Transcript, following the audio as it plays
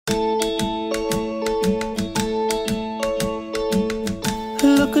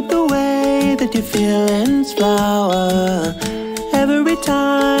that your feelings flower every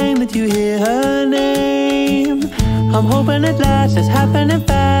time that you hear her name. I'm hoping at last it's happening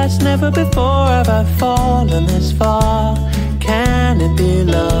fast. Never before have I fallen this far. Can it be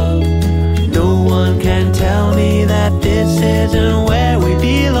love? No one can tell me that this isn't where we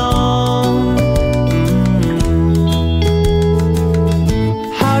belong.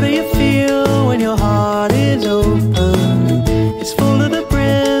 How do you feel when your heart is open? It's full of the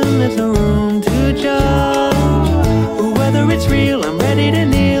brim, there's no room to judge. Whether it's real, I'm ready to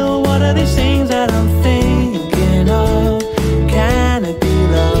kneel. What are these things that I'm thinking of? Can it be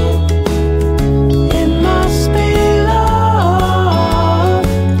love? It must be love.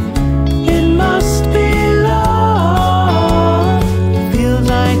 It must be love. Feels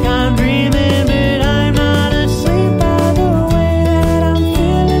like I'm dreaming, but I'm not asleep by the way that I'm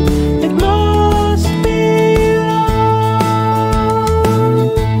feeling. It must be love.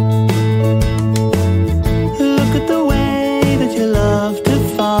 Look at the way that you love to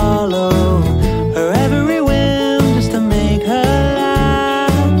follow her every whim just to make her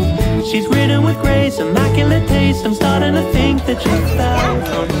laugh. She's written with grace, immaculate taste. I'm starting to think that you fell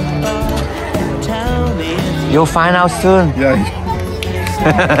from above. Tell me it's You'll find out soon. Yeah.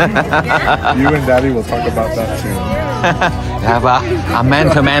 You and Daddy will talk about that soon. Have a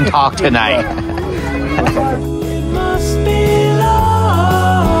man-to-man talk tonight. It must be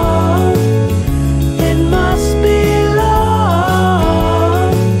love. It must be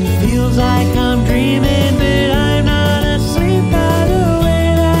love. Feels like I'm dreaming, but I'm not asleep by the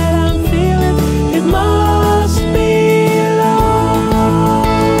way that I'm feeling. It must be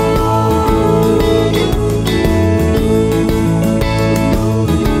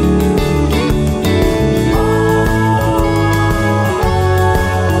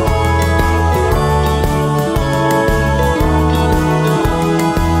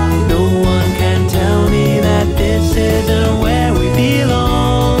no one can tell me that this isn't where we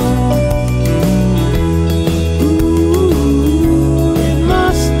belong. It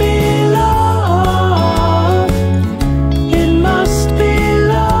must be love. It must be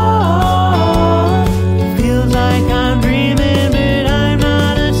love. Feels like I'm dreaming, but I'm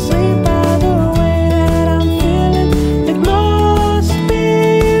not asleep by the way that I'm feeling. It must be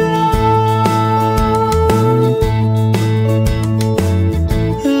love.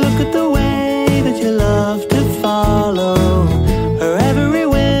 Look at the way that you love to follow her every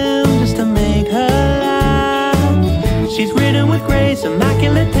whim just to make her laugh. She's written with grace,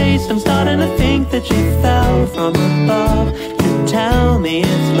 immaculate taste. I'm starting to think that she fell from above to tell me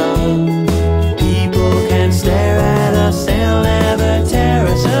it's love. People can stare at us, they'll never tear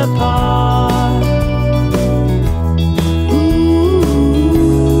us apart.